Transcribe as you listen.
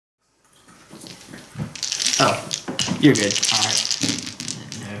Oh, you're good. Alright.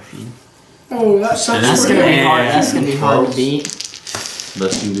 Oh, that sucks. That's gonna be hard. That's gonna be hard to beat.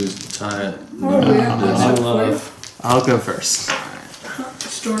 Best thing to do is to tie it. Oh, yeah. I'll go first.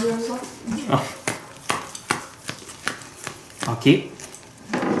 Story goes on. Oh. I'll keep.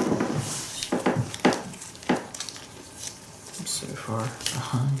 I'm so far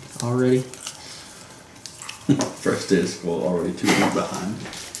behind already. First day of school, already 2 weeks behind.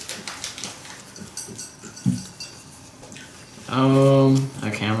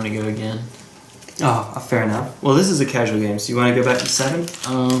 Okay, I'm gonna go again. Oh, fair enough. Well, this is a casual game, so you want to go back to 7?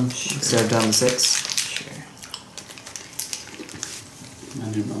 Sure. Instead of down to 6? Sure. I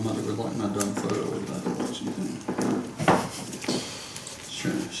knew my mother would like my dumb photo of that watching thing.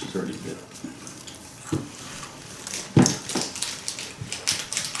 Sure, she's already bit.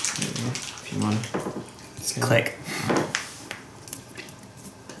 If you want to. Click.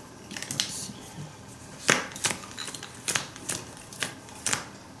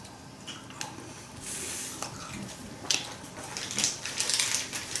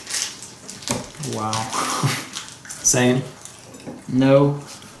 Wow. Same? No.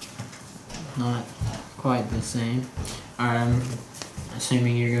 Not quite the same. I'm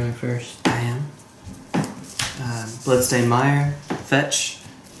assuming you're going first. I am. Bloodstained Mire. Fetch.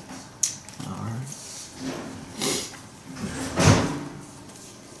 Alright.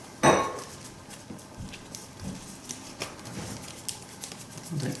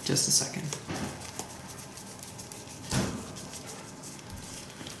 I'll take just a second.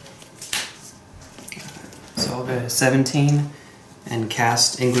 So I'll go to 17 and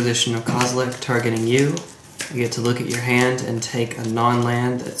cast Inquisition of Kozilek, targeting you. You get to look at your hand and take a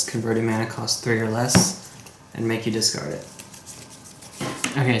non-land that's converted mana cost 3 or less and make you discard it.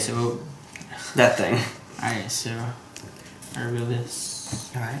 Okay, so. That thing. Alright, so. I reveal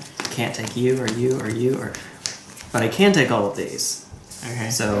this. Alright. Can't take you or you or you or. But I can take all of these. Okay.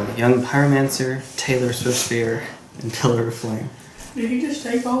 So, Young Pyromancer, Taylor Swiftsphere, and Pillar of Flame. Did he just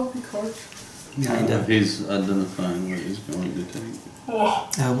take all of the cards? Kinda. He's identifying what he's going to take. Oh.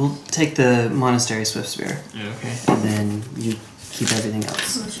 We'll take the Monastery Swiftsphere, Okay. and then you keep everything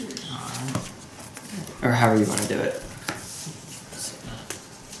else. Alright. Or however you want to do it.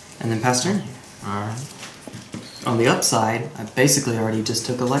 And then pass turn. Alright. On the upside, I basically already just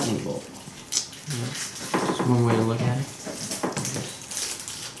took a lightning bolt. That's one way to look at it.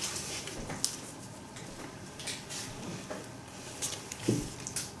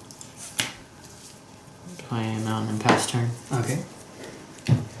 Play a mountain and pass turn. Okay.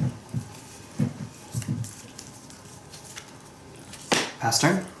 Pass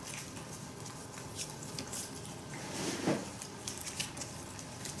turn.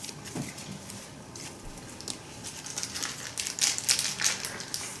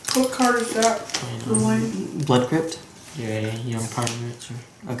 What card is that? The lane? Blood Crypt. Yeah, young Pyromaster.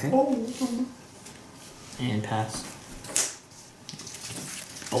 Okay. Oh. And pass.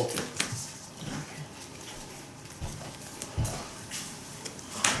 Bolt it.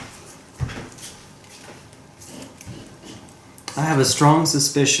 I have a strong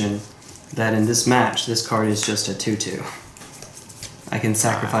suspicion that in this match, this card is just a 2/2. I can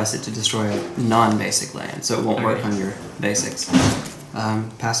sacrifice it to destroy a non-basic land, so it won't work on your basics.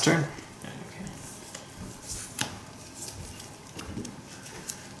 Pass turn.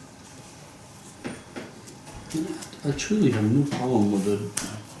 Okay. I truly have no problem with a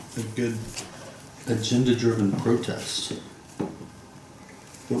good agenda-driven protest.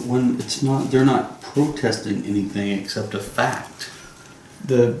 But when it's not, they're not protesting anything except a fact.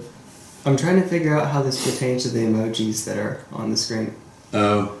 I'm trying to figure out how this pertains to the emojis that are on the screen.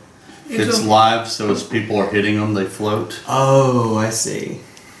 Oh, it's live, so as people are hitting them, they float. Oh, I see.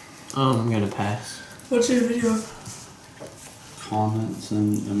 I'm gonna pass. What's your video? Comments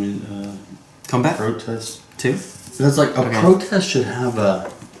and Combat? protest. 2? That's like a Okay. protest should have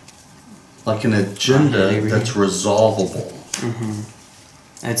an agenda that's resolvable. Mm-hmm.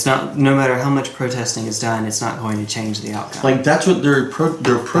 It's not. No matter how much protesting is done, it's not going to change the outcome. Like that's what they're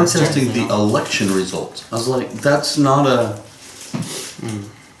protesting the election results. I was like, that's not a.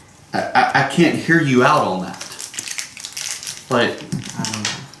 I can't hear you out on that. Like,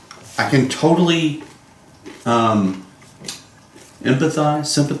 I can totally empathize,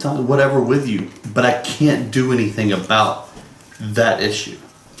 sympathize, whatever with you, but I can't do anything about that issue.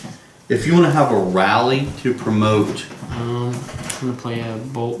 If you want to have a rally to promote, I'm gonna play a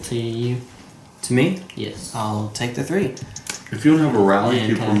bolt to you. To me, Yes. I'll take the 3. if you want to have a rally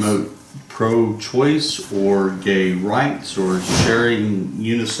And to pass. promote pro-choice or gay rights or sharing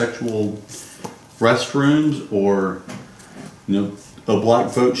unisexual restrooms or a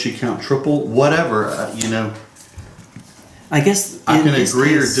black vote should count triple, whatever, you know. I guess I in can this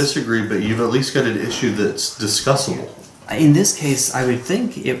agree or case- disagree, but you've at least got an issue that's discussable. In this case, I would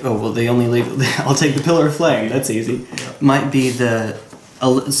think they only leave. I'll take the Pillar of Flame. That's easy. Might be so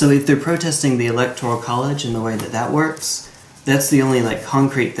if they're protesting the Electoral College and the way that works, that's the only like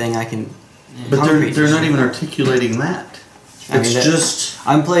concrete thing I can. But they're not even articulating that. It's just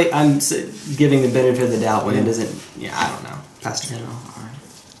I'm giving the benefit of the doubt when it isn't. Yeah, I don't know. Pastor.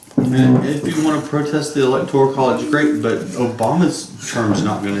 and if you want to protest the Electoral College, great, but Obama's term's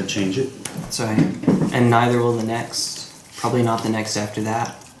not going to change it. That's right. And neither will the next. Probably not the next after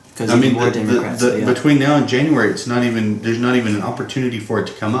that. Because I mean, more Democrats. will be up. between now and January, there's not even an opportunity for it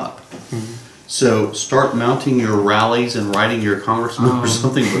to come up. Mm-hmm. So start mounting your rallies and writing your congressman or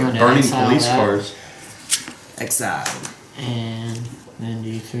something, you're but gonna burning exile police that. cars. Exile. And then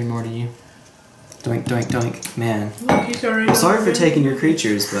do 3 more to you. Doink, doink, doink. Man. Look, he's already I'm sorry on for the taking your field.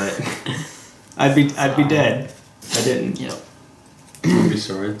 creatures, but I'd be dead. I didn't. Yep. Don't be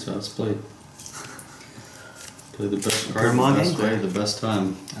sorry, it's how it's played. Play the best card, Gurmag the best Angler. way, the best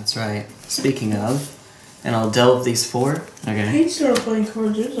time. That's right. Speaking of, and I'll delve these 4. Okay. He started playing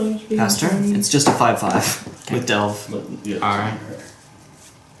cards. It was like speaking Pastor. to me. It's just a 5/5 with delve. But, yeah, Alright.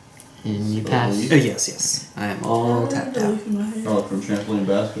 And you So pass. Oh yes. I am all tapped out. Leaf in my hand. Oh, from trampoline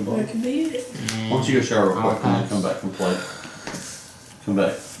basketball. That could be it. Why don't you go shower real I'll quick and then pass. come back and play? Come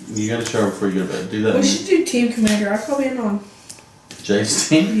back. You gotta shower before you go to bed. Do that We in should do team commander. I'll come in on. Jay's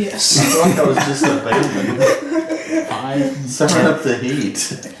team. Yes. I feel like I was just a bailman. 5. Summing up the heat.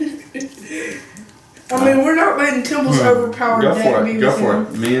 I mean, we're not letting Timble's overpowered Go deck for be it. Go with for him.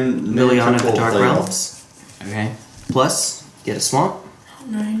 it. Me and Liliana of Temple the Dark play Realms. Okay. Plus, get a swamp.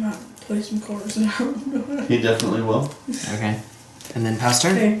 No, he might play some cards now. well. He definitely will. Okay. And then pass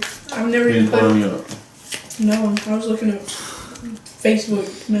turn. Hey, I've never He's even blowing played. you up. No one. I was looking at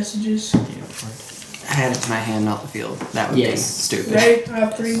Facebook messages. I had it to my hand, not the field. That would Yes. be stupid. Right? I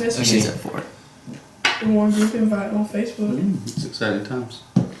have 3 messages. She's at 4. In one group invite on Facebook. It's exciting times.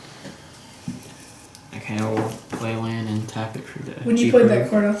 Okay, I will play land and tap it for the. When you G played Pro. that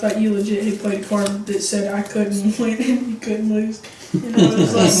card, I thought you legit had played a card that said I couldn't win and you couldn't lose. And I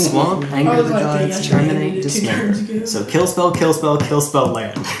was like, Swamp, I Anger was the like, dang, I Gods, should have Terminate, ended it 2 turns ago. Dismember. So kill spell, kill spell, kill spell,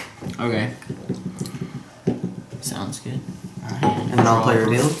 land. Okay. Sounds good. Alright. And then I'll play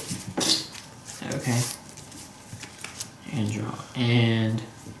revealed. Okay. And draw. And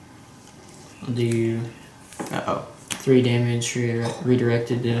I'll do Uh-oh. 3 damage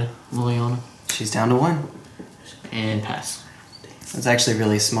redirected to Liliana. She's down to 1. And pass. That's actually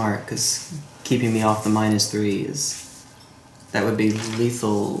really smart, because keeping me off the -3 is... That would be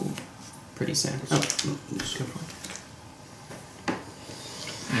lethal pretty soon. Oh, just go for it.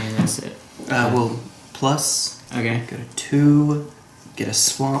 And that's it. Well, plus, Okay. go to 2, get a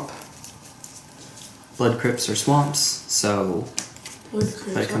swamp. Blood Crypts are swamps, so but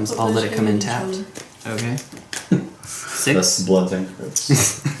it comes. I'll let it come in tapped. Okay. 6. Bloods and Crypts.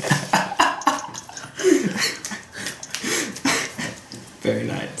 Very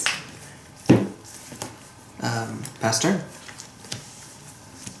nice. Pass turn.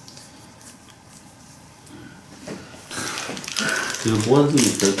 Do the Bloods and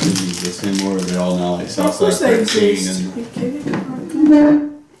the Crypts exist anymore, or are they all now like Of course Southside they 13 exist. and... Are you kidding?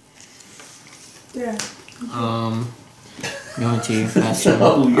 Yeah. Going to pass turn.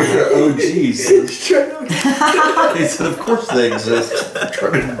 Oh, you're OGs. Straight up. He said, of course they exist.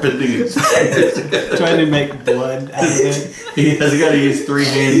 Trying bending his fingers. Trying to make blood out of it. He has got to use 3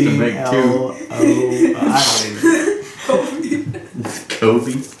 hands to make 2. I don't even.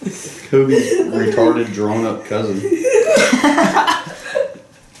 Kobe. Kobe's retarded, drawn-up cousin.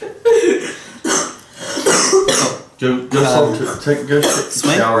 Go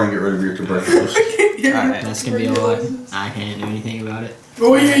shower and get rid of your tuberculosis. Alright. That's gonna be a lot. I can't do anything about it.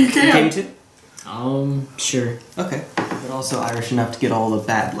 Oh yeah, you Came can. to? Sure. Okay. But also Irish enough to get all the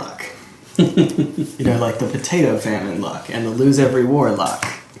bad luck. You know, like the potato famine luck and the lose every war luck.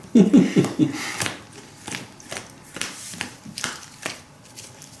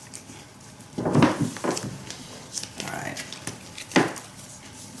 Alright.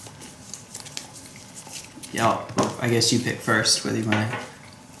 Yeah, well, I guess you pick first whether you want to.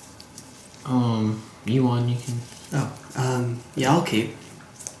 You won, you can. Oh, yeah, I'll keep.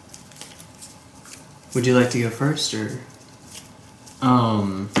 Would you like to go first, or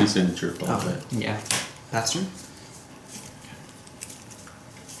He said it's your fault. Okay. Yeah. Pastor?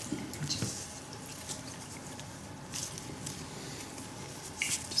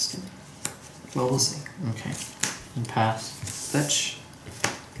 Just gonna, well, we'll see. Okay. And pass. Fetch.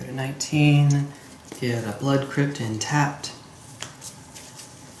 Go to 19. Get a Blood Crypt and tapped.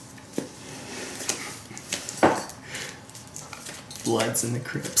 Bloods and the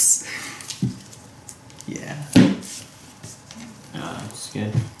Crypts. Yeah. That's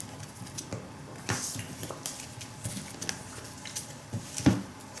good.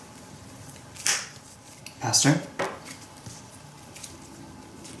 Pass turn.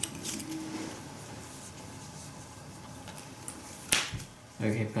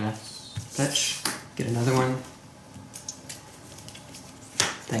 Okay, pass. Fetch. Get another one.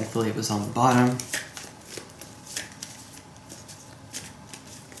 Thankfully it was on the bottom.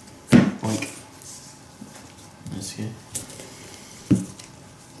 Oink. That's good.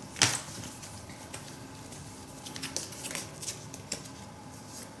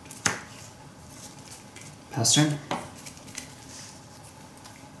 Pass turn.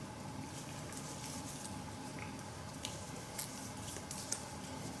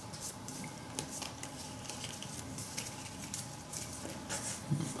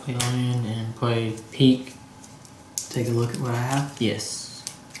 Play land and play peak. Take a look at what I have. Yes.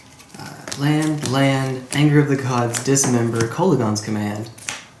 Land, Anger of the Gods, Dismember, Kolaghan's Command.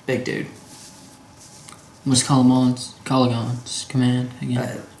 Big dude. What's Kolaghan's command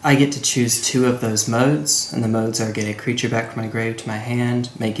again? I get to choose 2 of those modes, and the modes are get a creature back from my grave to my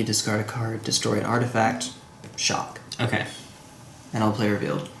hand, make you discard a card, destroy an artifact, shock. Okay. And I'll play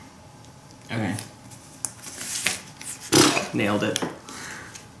Revealed. Okay. Nailed it.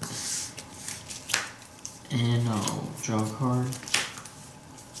 And I'll draw a card.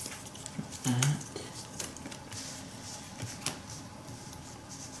 That.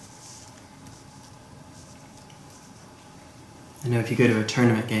 I know if you go to a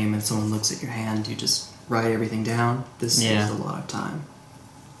tournament game and someone looks at your hand, you just write everything down. This saves a lot of time.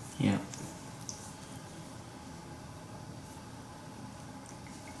 Yeah.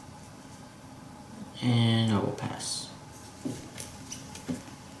 And I will pass.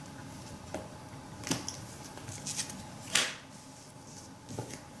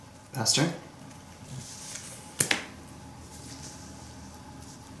 Pass turn.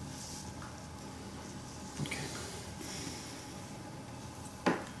 Okay.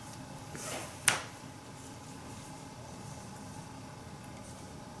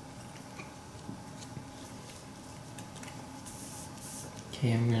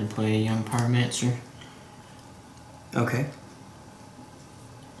 Okay, I'm gonna play Young Pyromancer. Okay.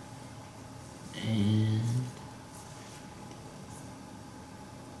 And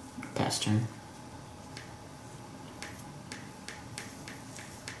pass turn.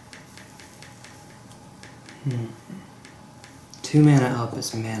 Hmm. 2 mana up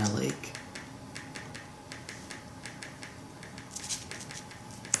is Mana Leak.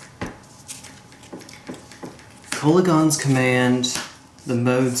 Kolaghan's Command, the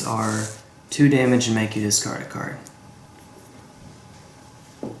modes are 2 damage and make you discard a card.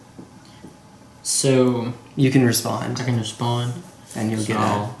 So You can respond, I can respond. and you'll So get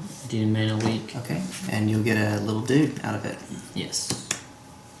I'll do Mana Leak. okay, and you'll get a little dude out of it. Yes.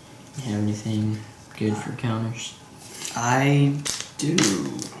 You have anything good for counters? I do.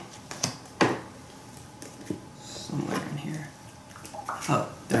 Somewhere in here. Oh,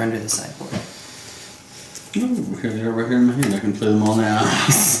 they're under the sideboard. Oh, here they are right here in my hand. I can play them all now.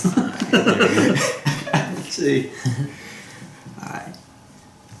 Let's see. Alright.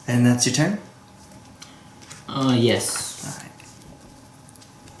 And that's your turn? Yes. Alright.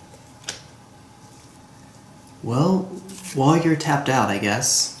 Well, while you're tapped out, I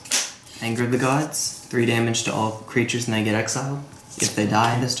guess. Anger of the Gods. 3 damage to all creatures and they get exiled. If they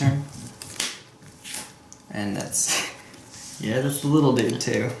die this turn. And that's... yeah, that's a little dude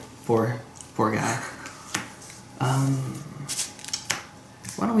too. Poor guy.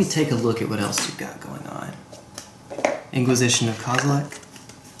 Why don't we take a look at what else you've got going on? Inquisition of Kozilek.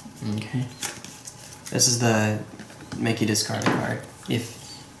 Okay. This is the make you discard a card. If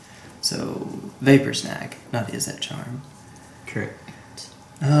so, Vapor Snag, not Izzet Charm. Correct.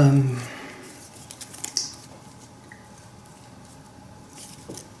 And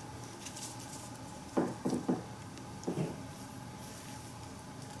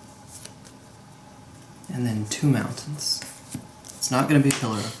then 2 mountains. It's not going to be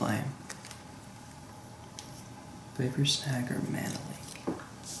Pillar of Flame. Vapor Snag or Mana Leak.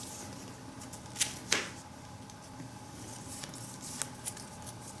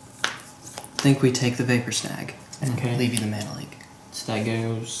 I think we take the Vapor Snag and Okay. leave you the Mana Leak. So that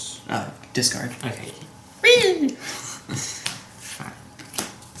goes. Discard. Okay.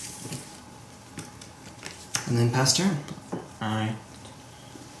 And then pass turn. Alright.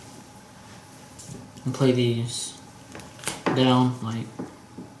 And play these down, like.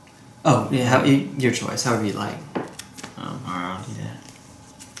 Oh, yeah, your choice, however you like. Alright, I'll do that.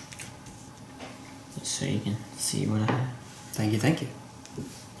 Just so you can see what I have. Thank you, thank you.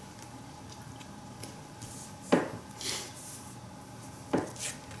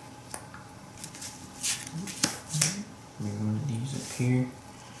 Maybe one of these up here.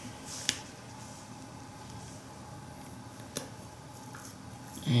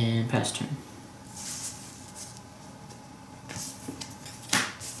 And pass turn.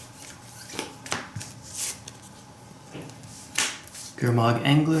 Gurmag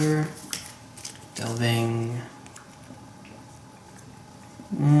Angler. Delving.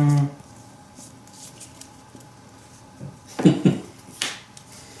 1,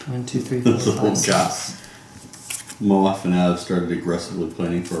 2, 3, 4, 5, 6. Moaf and I have started aggressively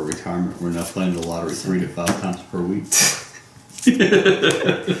planning for a retirement. We're now playing the lottery 3 to 5 times per week.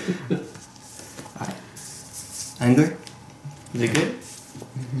 Alright. Angler? Is it good?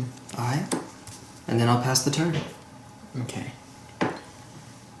 Mm-hmm. Alright. And then I'll pass the turn. Okay.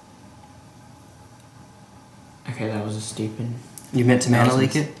 Okay, that was a stupid. You meant to mana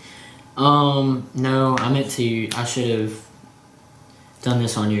leak it? No, I should have done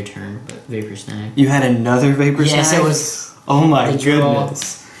this on your turn, but Vapor Snag. You had another Vapor Snag? Yes, it was. Oh my the draw.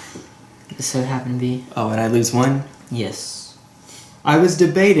 goodness. It so happened to be. Oh, and I lose one? Yes. I was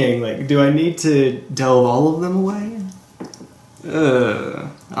debating, like, do I need to delve all of them away?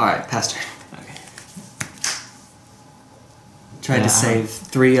 Alright, pass turn. Okay. Tried to save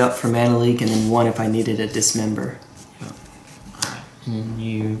 3 up for mana leak and then 1 if I needed a dismember. Yep. Alright. And then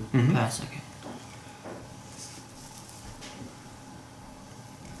you pass, okay.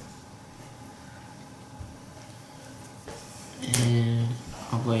 And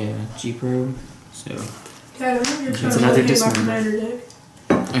I'll play a Jeep Road, so... Yeah, I think you're trying It's to another locate my dismember. commander deck.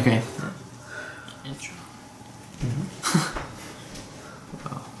 Okay. Intro.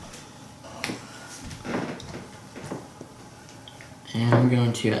 Wow. And I'm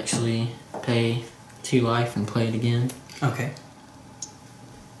going to actually pay 2 life and play it again. Okay.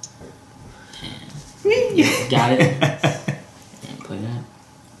 And got it. And play that.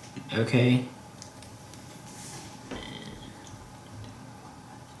 Okay.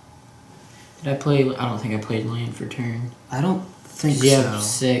 Did I play? I don't think I played land for turn. I don't think You so. have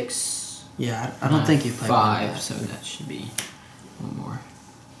 6. Yeah, I don't think you played 5, that. so that should be one more.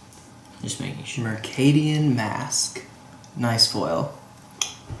 Just making sure. Mercadian Mask. Nice foil.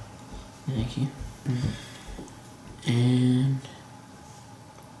 Thank you. And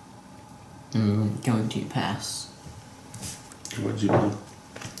I'm going to pass. What'd you do?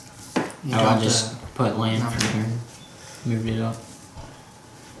 You I got just put land for nominate. turn. Moved it up.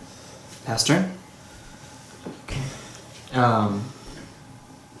 Pass turn? Okay.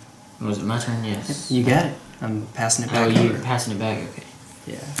 Was it my turn? Yes. You got it. I'm passing it Oh, back you're over. passing it back? Okay.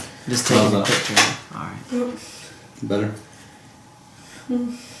 Yeah. Just taking a How's quick turn. Alright. Better?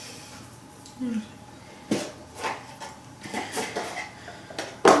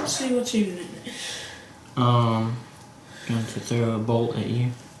 Let's see what's even in it. Going to throw a bolt at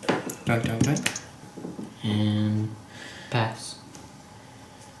you Drink. and pass.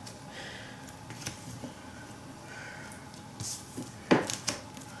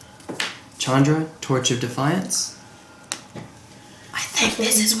 Chandra, Torch of Defiance. I think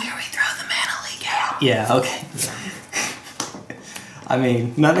this is where we throw the mana leak out. Yeah, okay. I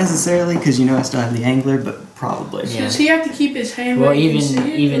mean, not necessarily, because you know I still have the Angler, but probably. Yeah. Does he have to keep his hand Well, where you can see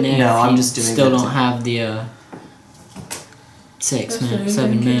it? even if No, I'm you just doing still that don't to- have the 6 That's mana, the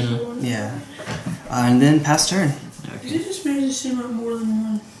 7 in case mana. you want it. Yeah. And then pass turn. Does Okay. it just manage to seem like more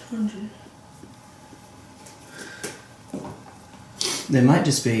than 100? They might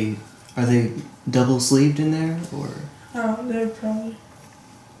just be. Are they double sleeved in there, or? Oh, they're probably.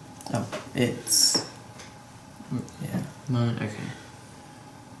 Oh, it's. Yeah. Mine, okay.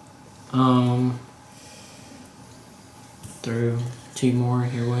 Throw 2 more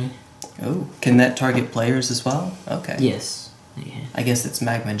your way. Oh, can that target players as well? Okay. Yes. Yeah. I guess it's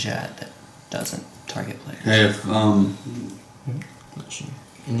Magma Jet that doesn't target players. Hey, if, Not sure.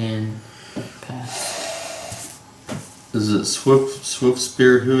 And then pass. is it Swift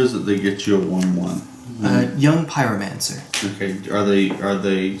Spear? Who is it that gets you a 1/1? Young Pyromancer. Okay, are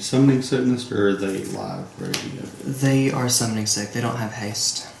they summoning sickness or are they live ready to go? They are summoning sick. They don't have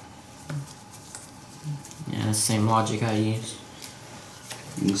haste. Yeah, that's the same logic I use.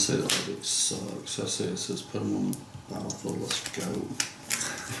 I'm gonna say that logic sucks. I say it says put them on the battlefield. Let's go.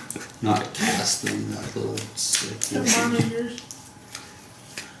 Not cast them like little sick. That mine is yours.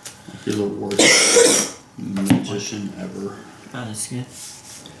 You're the worst magician ever. That is good.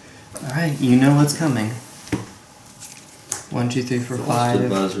 Alright, you know what's coming. 1, 2, 3, 4, Frost 5.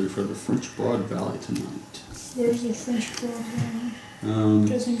 advisory for the French Broad Valley tonight. Where's the French Broad?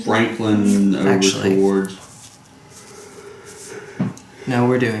 Guessing Franklin over Actually. towards. No,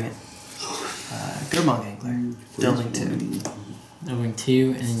 we're doing it. Gurmag Angler. Delving 2. Delving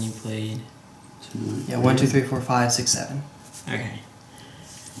 2, and then you played. Yeah, 1, 2, 3, 4, 5, 6, 7. Okay.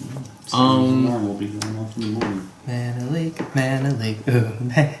 Alarm will be going off in the morning. Mana leak, ooh,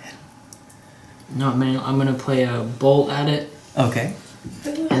 man. No, man, I'm gonna play a bolt at it. Okay.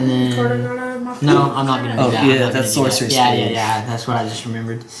 And then. No, I'm not gonna do Oh, that. yeah, I'm not that's gonna do sorcery that. speed. Yeah, that's what I just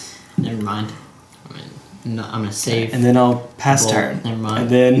remembered. Never mind. I'm gonna save. And then I'll pass bolt. turn. Never mind. And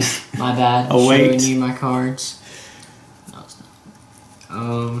then My bad. Oh, wait. Showing you my cards. No, it's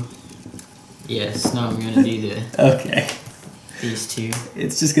not. Yes, no, I'm gonna do okay. these two.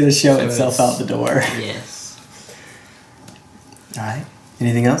 It's just gonna show So itself out the door. Yes. Alright.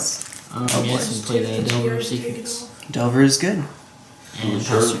 Anything else? Yes, and play the Delver Secrets. Delver is good. And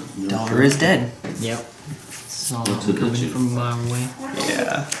Sure. Delver is dead. Yep. So What's it coming that you- from my way.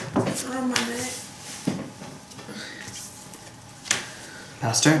 Yeah.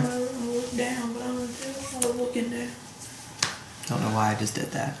 Pass turn. I look down, but I'm looking down. Don't know why I just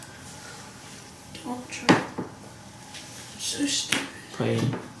did that. Don't try. So stupid. Play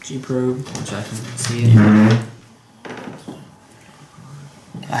G-Probe, which I can see it.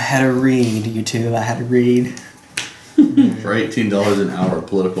 I had to read, YouTube. I had to read. For $18 an hour, a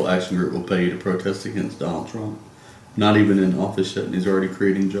political action group will pay you to protest against Donald Trump. Not even in office yet, and he's already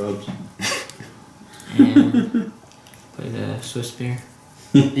creating jobs. And play the Swiss Spear.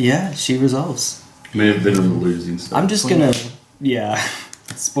 Yeah, she resolves. May have been on the losing side. I'm just gonna. Yeah.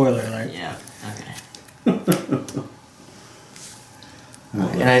 Spoiler alert. Yeah, okay.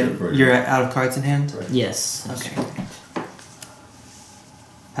 You're out of cards in hand? Yes. that's Okay. right.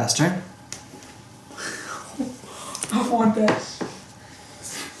 Pass turn. I want this.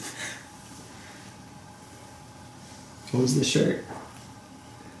 What was the shirt?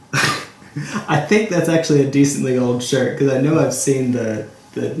 I think that's actually a decently old shirt because I know I've seen the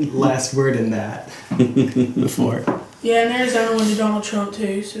last word in that before. Yeah, and Arizona went to Donald Trump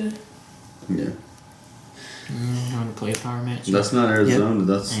too, so. Yeah. I'm gonna play Pyromaster. That's not Arizona,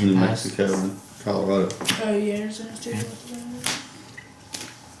 that's And New pass. Mexico and Colorado. Oh yeah, Arizona's too.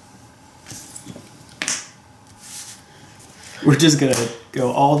 We're just gonna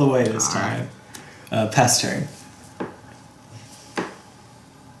go all the way this time. Pass turn.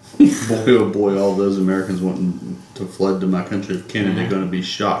 Boy, oh boy, all those Americans wanting to flood to my country of Canada are going to be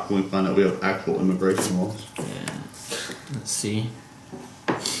shocked when we find out we have actual immigration laws. Yeah. Let's see.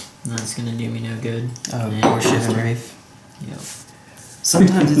 That's gonna do me no good. Oh, And poor shit pass and turn. Rafe. Yep.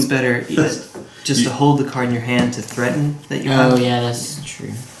 Sometimes it's better just to hold the card in your hand to threaten that you have. Oh yeah, that's true.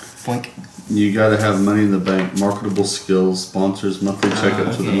 Boink. You got to have money in the bank, marketable skills, sponsors, monthly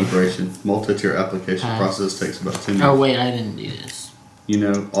checkups with okay. immigration. Multi-tier application Pass. process takes about 10 minutes. Oh wait, I didn't do this. You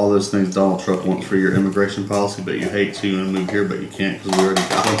know, all those things Donald Trump wants for your immigration policy, but you hate to, you want to move here, but you can't because we already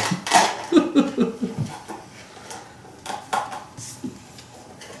got them.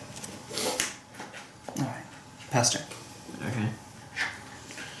 Alright. Pass turn.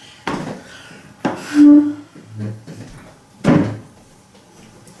 Okay.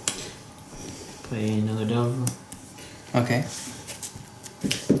 Play another Delver Okay.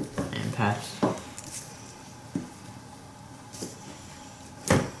 and pass.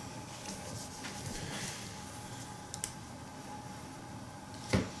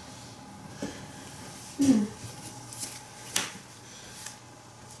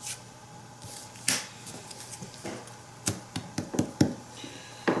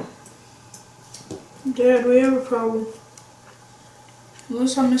 Dad, we have a problem.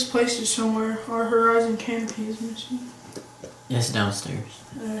 Unless I misplaced it somewhere, our Horizon canopy is missing. It's downstairs.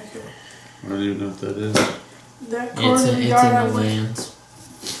 Okay. I don't even know what that is. That card It's that in, we it's got in out the of the lands.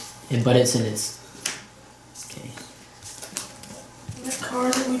 But it's in its case. that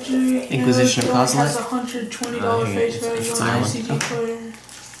card that we drew. Inquisition of Kozilek? Has $120 here, face it's value on silent. ICG player.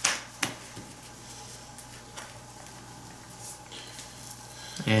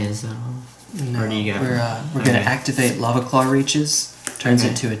 And so, No, Or do you got we're it? we're gonna Okay. activate Lavaclaw Reaches. Turns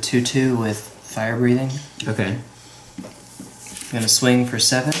Okay. it to a 2/2 with fire breathing. okay. I'm gonna swing for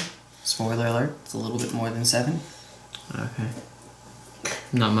 7. Spoiler alert, it's a little bit more than 7. Okay.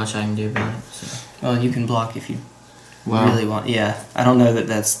 Not much I can do about it. So. Well, you can block if you Wow. really want. Yeah, I don't know that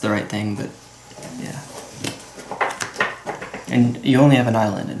that's the right thing, but yeah. And you only have an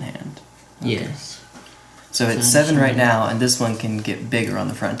island in hand. Yes. So it's Sounds 7 right familiar. now, and this one can get bigger on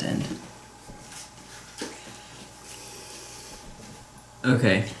the front end.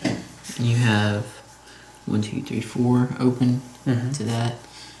 Okay. You have 1, 2, 3, 4 open Mhm. to that.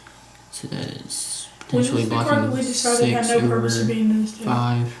 So that is Was potentially this the card that blocking we decided had 6 no purpose of over being in this deck?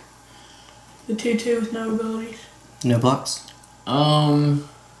 5. The 2/2 with no abilities. No blocks. Well,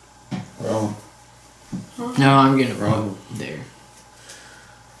 No, I'm gonna roll there.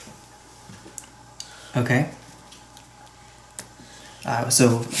 Okay.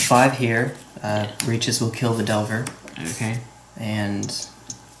 So 5 here. Reaches will kill the Delver. Okay. And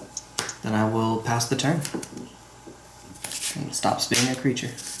then I will pass the turn. And it stops being a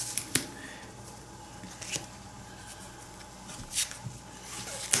creature.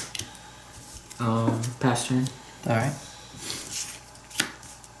 Pass turn. Alright.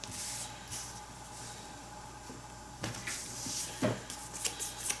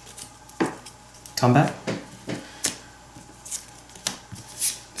 Combat.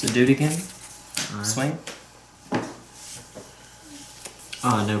 So do it again. Alright. Swing.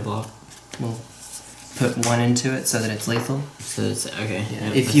 No block. We'll put 1 into it so that it's lethal. So it's okay. Yeah.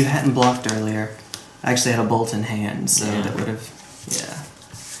 Yep, If you hadn't blocked earlier, I actually had a bolt in hand, so Yeah. that would have. Yeah.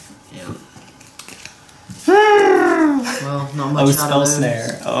 Yeah. Well, not much. Oh, out spell of those.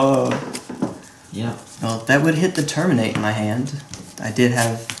 snare. Oh. Yeah. Well, that would hit the Terminate in my hand. I did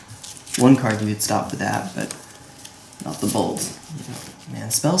have 1 card you could stop with that, but not the bolt. Man,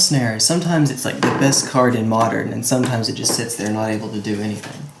 spell snare. Sometimes it's like the best card in Modern, and sometimes it just sits there not able to do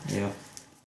anything. Yeah.